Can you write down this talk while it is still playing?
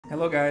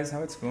Hello guys,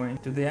 how it's going?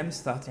 Today I'm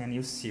starting a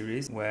new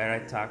series where I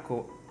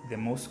tackle the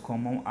most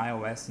common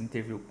iOS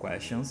interview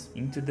questions.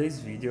 In today's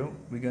video,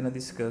 we're gonna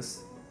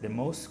discuss the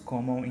most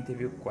common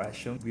interview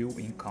question we'll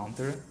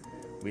encounter,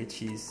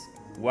 which is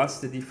what's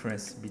the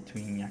difference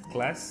between a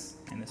class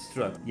and a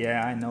struct?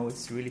 Yeah, I know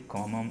it's really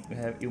common.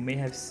 You may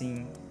have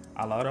seen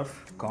a lot of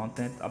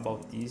content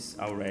about this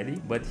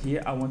already, but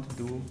here I want to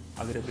do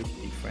a little bit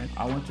different.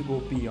 I want to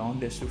go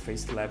beyond the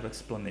surface level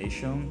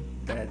explanation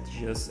that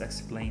just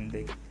explained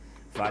the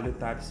value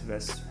types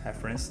versus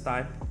reference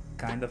type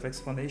kind of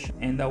explanation,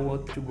 and I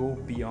want to go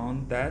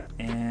beyond that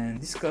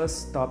and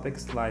discuss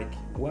topics like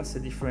what's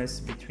the difference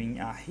between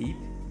a heap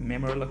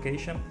memory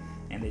location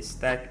and a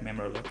stack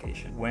memory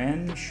location.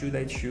 When should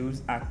I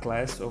choose a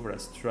class over a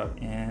struct?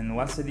 And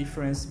what's the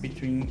difference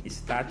between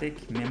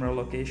static memory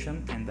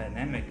location and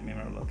dynamic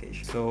memory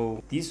location?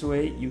 So this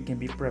way you can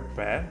be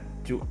prepared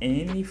to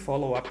any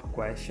follow-up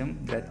question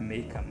that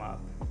may come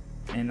up.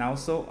 And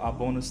also a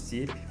bonus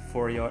tip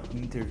for your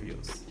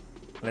interviews.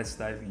 Let's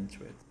dive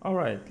into it.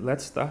 Alright,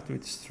 let's start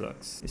with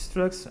structs.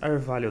 Structs are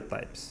value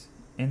types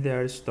and they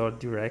are stored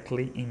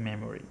directly in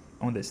memory.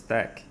 On the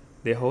stack,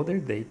 they hold their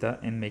data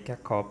and make a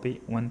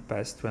copy when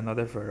passed to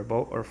another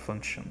variable or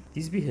function.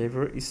 This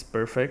behavior is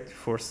perfect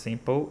for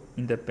simple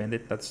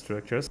independent data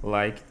structures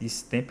like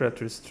this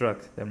temperature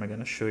struct that I'm going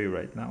to show you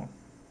right now.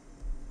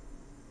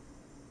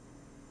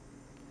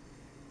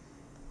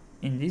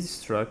 In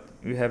this struct,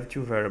 we have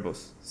two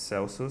variables,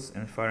 Celsius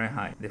and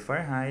Fahrenheit. The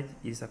Fahrenheit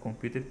is a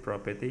computed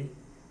property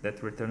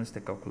that returns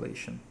the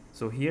calculation.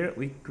 So here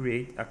we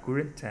create a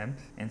current temp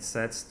and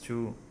sets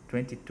to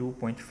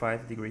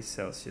 22.5 degrees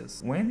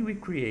Celsius. When we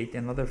create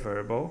another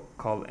variable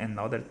called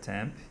another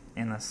temp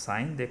and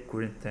assign the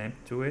current temp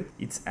to it,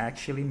 it's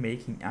actually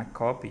making a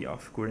copy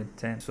of current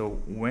temp.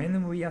 So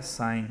when we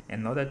assign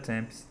another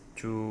temp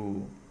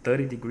to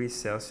 30 degrees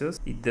Celsius,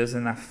 it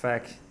doesn't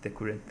affect the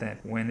current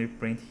temp. When we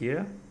print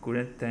here,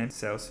 current temp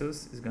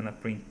Celsius is gonna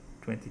print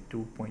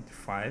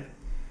 22.5.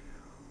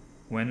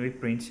 When we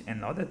print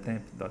another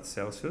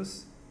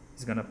temp.celsius,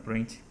 it's gonna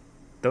print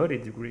 30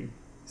 degrees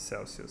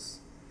Celsius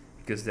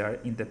because they are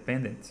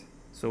independent.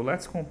 So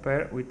let's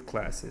compare with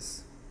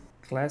classes.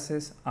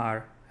 Classes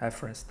are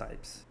reference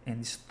types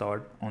and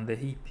stored on the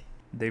heap.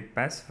 They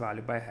pass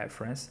value by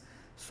reference,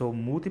 so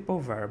multiple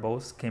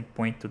variables can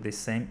point to the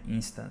same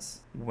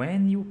instance.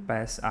 When you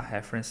pass a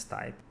reference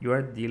type, you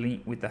are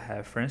dealing with a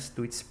reference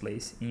to its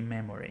place in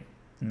memory,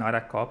 not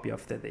a copy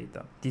of the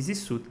data. This is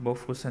suitable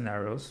for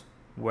scenarios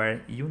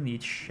where you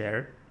need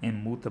shared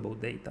and mutable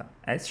data,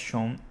 as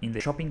shown in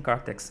the shopping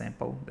cart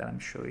example that I'm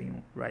showing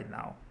you right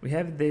now. We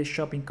have the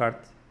shopping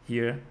cart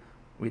here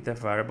with a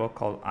variable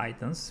called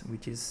items,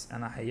 which is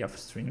an array of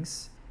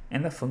strings,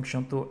 and a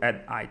function to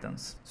add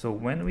items. So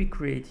when we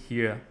create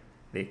here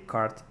the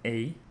cart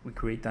A, we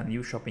create a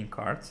new shopping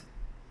cart,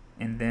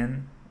 and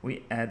then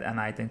we add an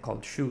item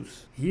called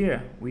shoes.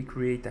 Here we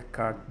create a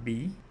cart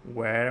B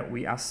where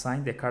we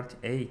assign the cart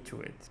A to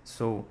it.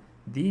 So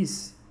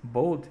this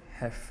both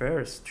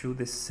refers to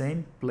the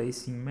same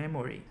place in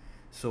memory.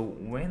 So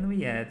when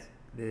we add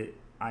the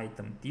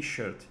item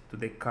t-shirt to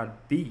the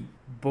cart B,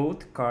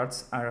 both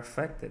carts are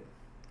affected.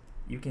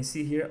 You can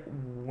see here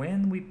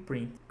when we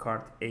print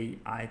cart A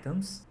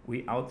items,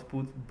 we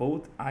output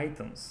both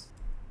items.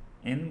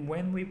 And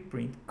when we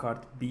print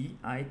cart B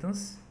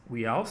items,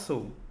 we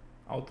also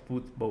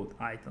output both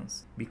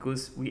items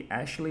because we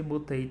actually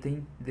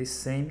mutating the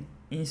same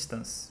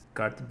instance.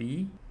 Cart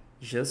B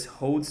just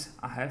holds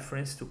a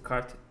reference to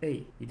cart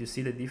A. Did you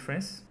see the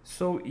difference?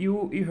 So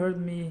you heard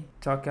me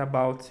talk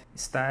about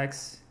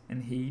stacks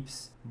and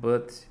heaps,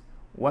 but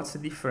what's the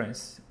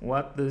difference?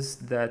 What does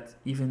that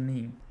even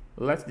mean?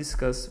 Let's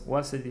discuss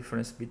what's the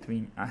difference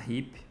between a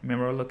heap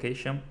memory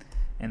location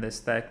and a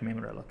stack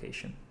memory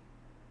allocation.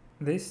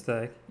 The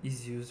stack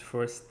is used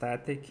for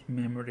static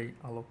memory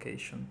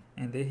allocation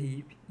and the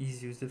heap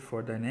is used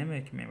for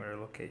dynamic memory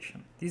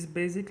allocation. This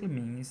basically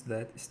means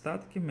that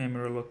static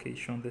memory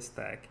allocation on the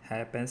stack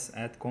happens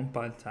at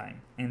compile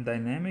time and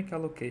dynamic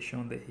allocation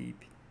on the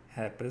heap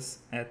happens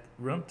at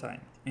runtime.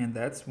 And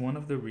that's one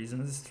of the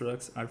reasons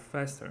structs are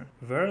faster.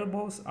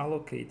 Variables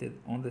allocated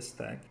on the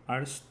stack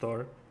are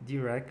stored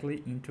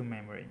directly into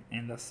memory,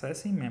 and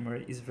accessing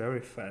memory is very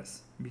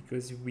fast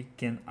because we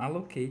can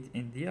allocate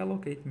and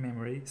deallocate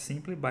memory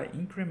simply by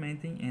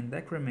incrementing and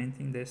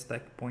decrementing the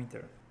stack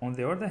pointer. On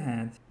the other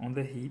hand, on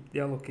the heap,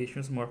 the allocation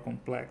is more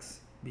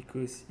complex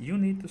because you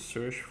need to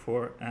search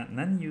for an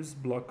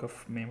unused block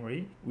of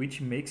memory,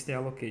 which makes the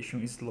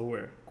allocation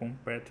slower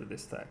compared to the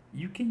stack.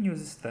 You can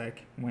use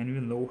stack when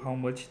you know how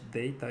much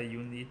data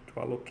you need to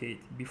allocate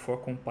before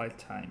compile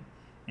time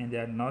and they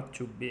are not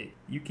too big.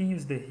 You can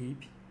use the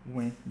heap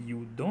when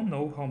you don't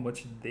know how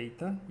much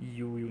data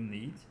you will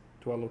need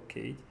to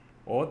allocate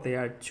or they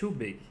are too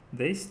big.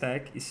 The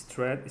stack is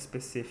thread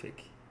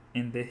specific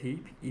and the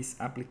heap is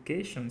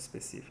application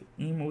specific.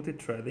 In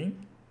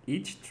multi-threading,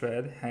 each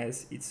thread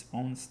has its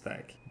own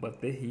stack,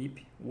 but the heap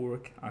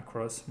works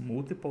across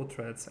multiple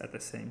threads at the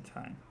same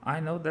time.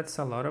 I know that's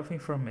a lot of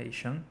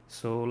information,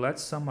 so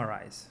let's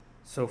summarize.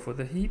 So for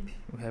the heap,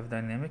 we have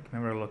dynamic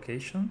memory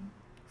allocation.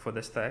 For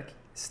the stack,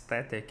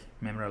 static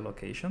memory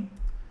allocation.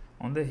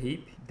 On the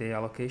heap, the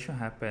allocation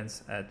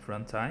happens at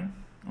runtime.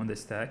 On the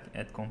stack,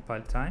 at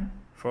compile time.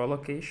 For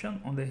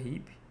allocation on the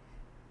heap,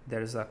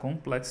 there is a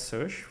complex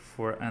search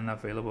for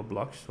unavailable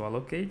blocks to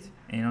allocate,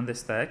 and on the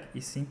stack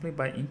is simply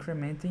by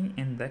incrementing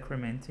and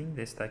decrementing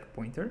the stack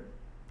pointer.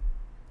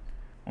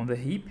 On the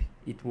heap,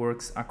 it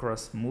works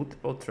across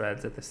multiple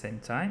threads at the same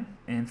time,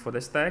 and for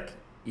the stack,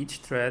 each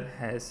thread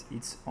has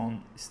its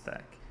own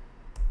stack.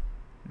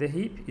 The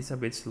heap is a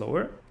bit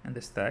slower and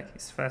the stack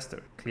is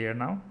faster. Clear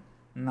now?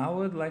 Now I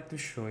would like to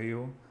show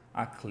you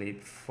a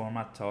clip from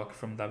a talk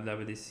from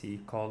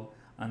WWDC called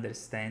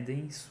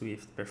Understanding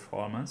Swift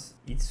Performance.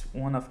 It's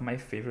one of my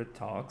favorite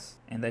talks,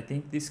 and I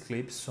think this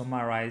clip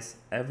summarizes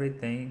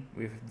everything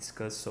we've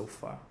discussed so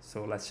far.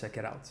 So let's check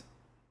it out.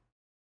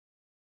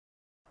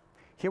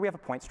 Here we have a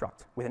point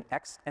struct with an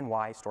x and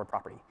y stored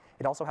property.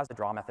 It also has the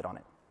draw method on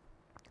it.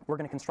 We're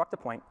going to construct a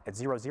point at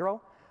 0,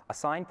 0,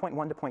 assign point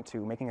 1 to point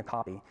 2, making a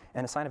copy,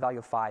 and assign a value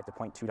of 5 to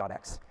point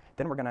 2.x.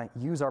 Then we're going to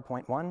use our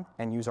point 1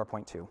 and use our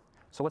point 2.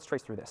 So let's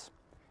trace through this.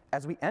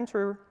 As we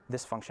enter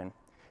this function,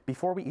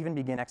 before we even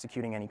begin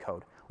executing any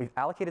code, we've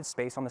allocated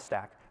space on the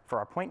stack for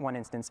our point 1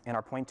 instance and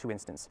our point 2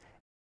 instance.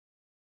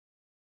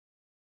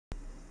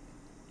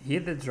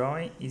 Here the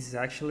drawing is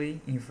actually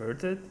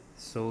inverted,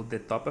 so the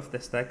top of the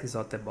stack is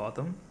at the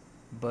bottom,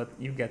 but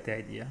you get the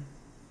idea.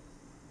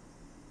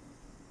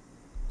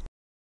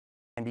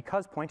 And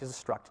because point is a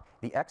struct,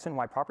 the x and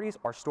y properties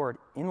are stored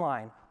in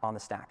line on the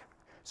stack.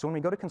 So when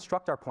we go to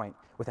construct our point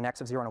with an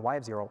x of 0 and a y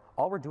of 0,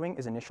 all we're doing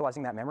is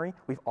initializing that memory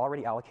we've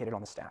already allocated on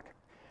the stack.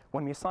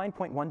 When we assign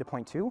point 1 to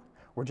point 2,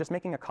 we're just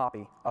making a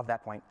copy of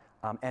that point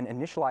and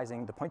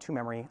initializing the point 2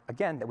 memory,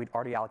 again, that we'd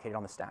already allocated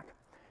on the stack.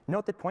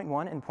 Note that point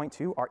 1 and point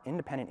 2 are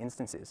independent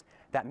instances.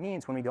 That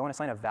means when we go and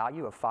assign a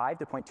value of 5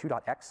 to point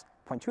 2.x,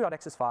 point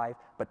 2.x is 5,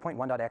 but point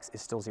 1.x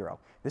is still 0.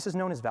 This is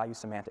known as value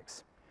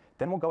semantics.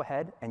 Then we'll go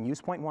ahead and use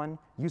point 1,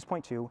 use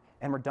point 2,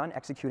 and we're done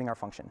executing our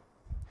function.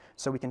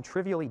 So we can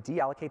trivially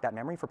deallocate that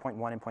memory for point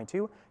 1 and point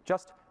 2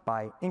 just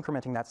by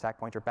incrementing that stack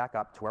pointer back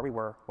up to where we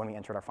were when we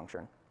entered our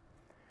function.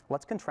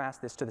 Let's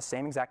contrast this to the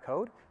same exact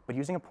code, but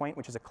using a point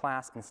which is a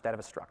class instead of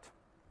a struct.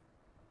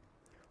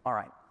 All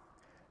right.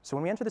 So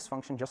when we enter this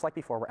function, just like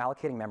before, we're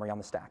allocating memory on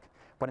the stack.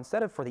 But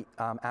instead of for the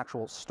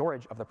actual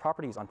storage of the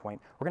properties on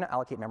point, we're going to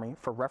allocate memory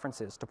for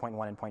references to point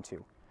 1 and point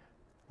 2.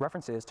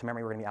 References to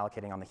memory we're going to be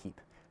allocating on the heap.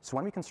 So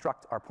when we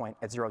construct our point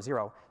at 0,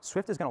 0,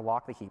 Swift is going to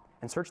lock the heap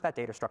and search that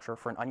data structure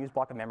for an unused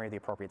block of memory of the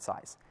appropriate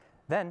size.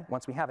 Then,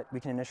 once we have it, we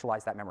can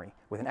initialize that memory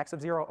with an x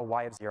of 0, a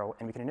y of 0,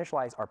 and we can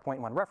initialize our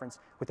point 1 reference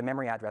with the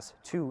memory address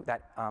to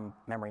that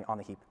memory on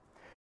the heap.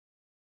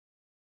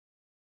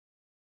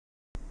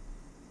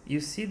 You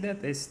see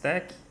that the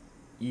stack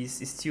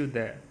is still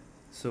there.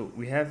 So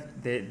we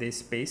have the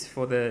space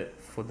for the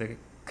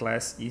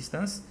class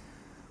instance,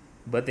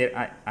 but they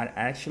are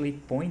actually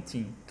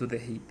pointing to the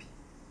heap.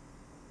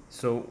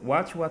 So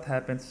watch what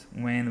happens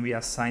when we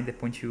assign the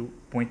point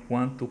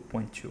 1 to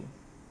point 2.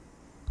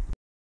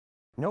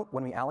 Note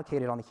when we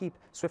allocated on the heap,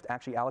 Swift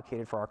actually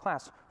allocated for our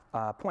class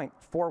point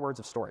 4 words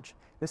of storage.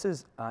 This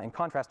is in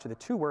contrast to the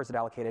 2 words it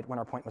allocated when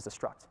our point was a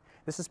struct.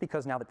 This is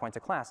because now that point's a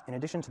class, in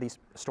addition to these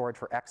storage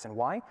for x and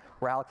y,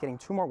 we're allocating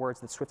 2 more words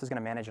that Swift is going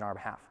to manage on our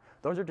behalf.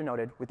 Those are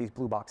denoted with these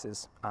blue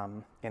boxes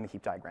in the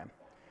heap diagram.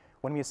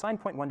 When we assign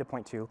point 1 to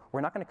point 2,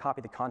 we're not going to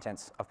copy the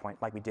contents of point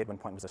like we did when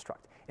point was a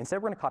struct. Instead,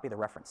 we're going to copy the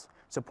reference.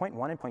 So point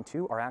 1 and point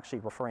 2 are actually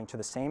referring to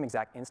the same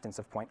exact instance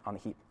of point on the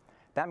heap.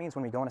 That means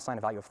when we go and assign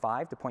a value of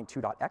 5 to point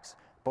 2.x,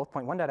 both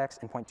point 1.x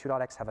and point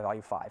 2.x have a value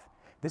of 5.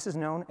 This is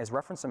known as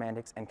reference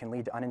semantics and can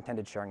lead to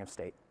unintended sharing of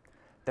state.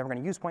 Then we're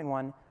going to use point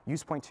 1,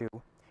 use point 2,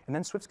 and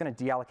then Swift's going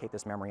to deallocate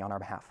this memory on our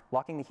behalf,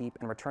 locking the heap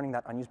and returning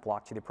that unused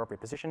block to the appropriate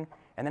position,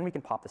 and then we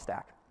can pop the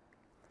stack.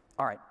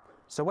 All right,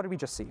 so what did we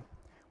just see?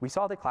 We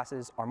saw that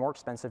classes are more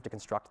expensive to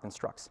construct than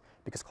structs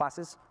because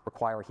classes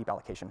require a heap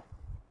allocation.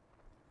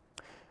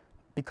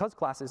 Because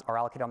classes are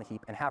allocated on the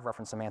heap and have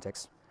reference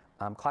semantics,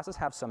 classes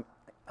have some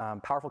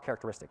powerful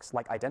characteristics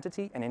like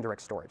identity and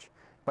indirect storage.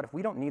 But if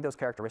we don't need those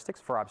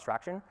characteristics for our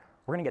abstraction,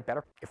 we're going to get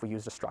better if we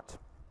use a struct.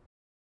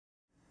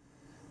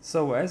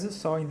 So as you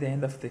saw in the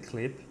end of the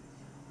clip,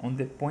 on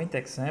the point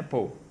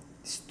example,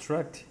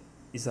 struct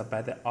is a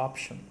better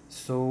option.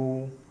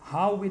 So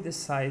how we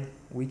decide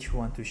which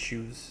one to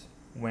choose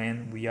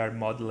when we are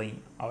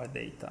modeling our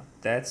data?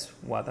 That's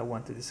what I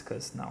want to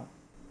discuss now.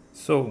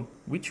 So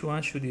which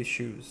one should you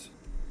choose?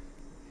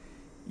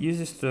 Use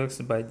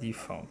structs by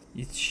default.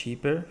 It's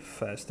cheaper,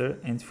 faster,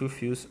 and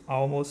fulfills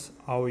almost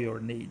all your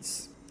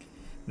needs.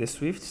 The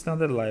Swift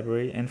standard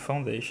library and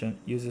foundation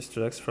use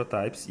structs for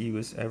types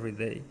used every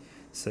day,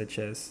 such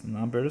as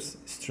numbers,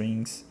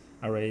 strings,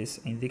 arrays,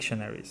 and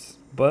dictionaries.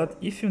 But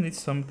if you need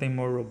something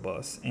more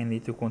robust and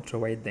need to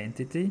control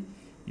identity,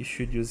 you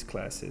should use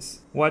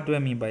classes. What do I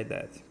mean by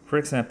that? For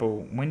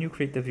example, when you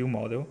create a view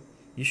model,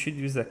 You should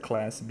use a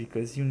class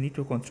because you need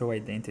to control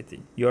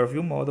identity. Your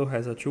view model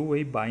has a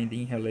two-way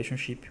binding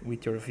relationship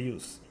with your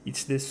views.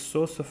 It's the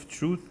source of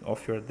truth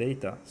of your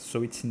data,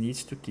 so it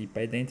needs to keep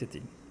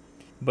identity.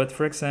 But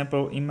for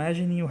example,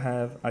 imagine you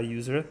have a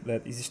user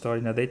that is stored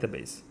in a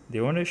database.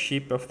 The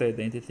ownership of the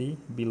identity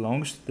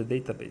belongs to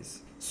the database,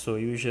 so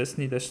you just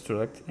need a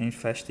struct and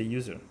fetch the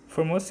user.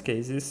 For most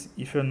cases,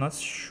 if you're not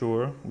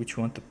sure which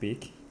one to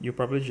pick, you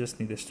probably just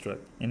need a struct,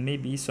 and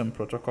maybe some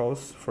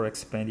protocols for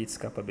expand its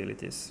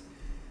capabilities.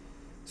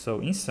 So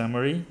in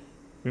summary,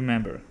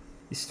 remember,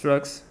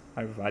 structs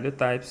are value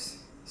types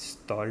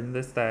stored in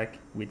the stack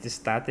with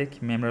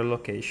static memory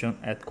allocation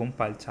at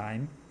compile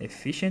time,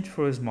 efficient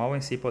for small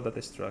and simple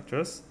data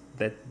structures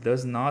that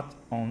does not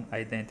own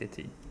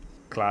identity.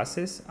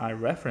 Classes are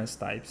reference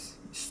types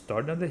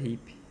stored on the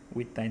heap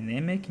with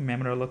dynamic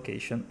memory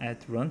allocation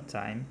at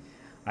runtime,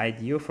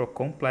 ideal for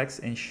complex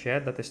and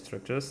shared data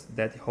structures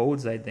that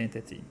holds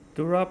identity.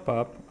 To wrap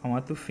up, I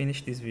want to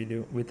finish this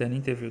video with an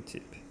interview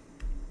tip.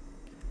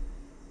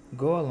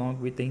 Go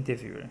along with the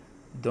interviewer.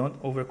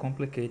 Don't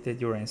overcomplicate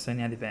your answer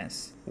in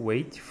advance.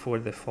 Wait for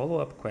the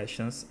follow-up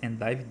questions and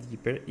dive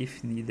deeper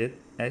if needed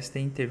as the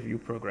interview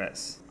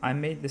progresses. I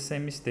made the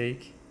same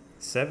mistake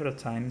several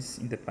times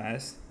in the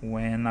past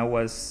when I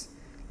was,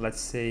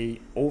 let's say,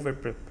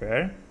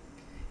 over-prepared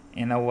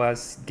and I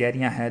was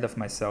getting ahead of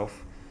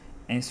myself,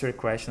 answering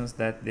questions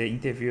that the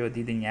interviewer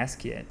didn't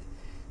ask yet.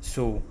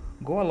 So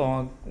go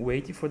along,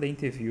 wait for the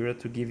interviewer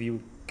to give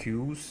you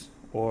cues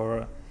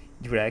or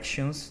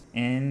directions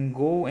and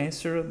go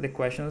answer the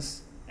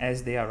questions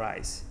as they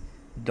arise.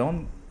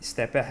 Don't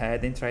step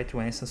ahead and try to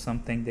answer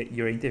something that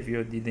your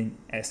interviewer didn't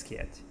ask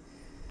yet.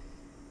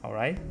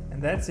 Alright,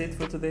 and that's it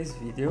for today's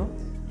video.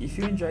 If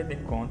you enjoyed the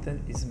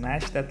content,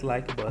 smash that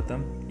like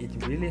button. It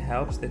really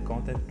helps the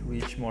content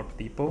reach more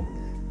people.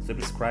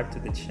 Subscribe to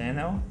the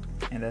channel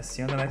and I'll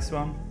see you on the next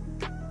one.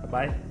 Bye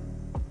bye.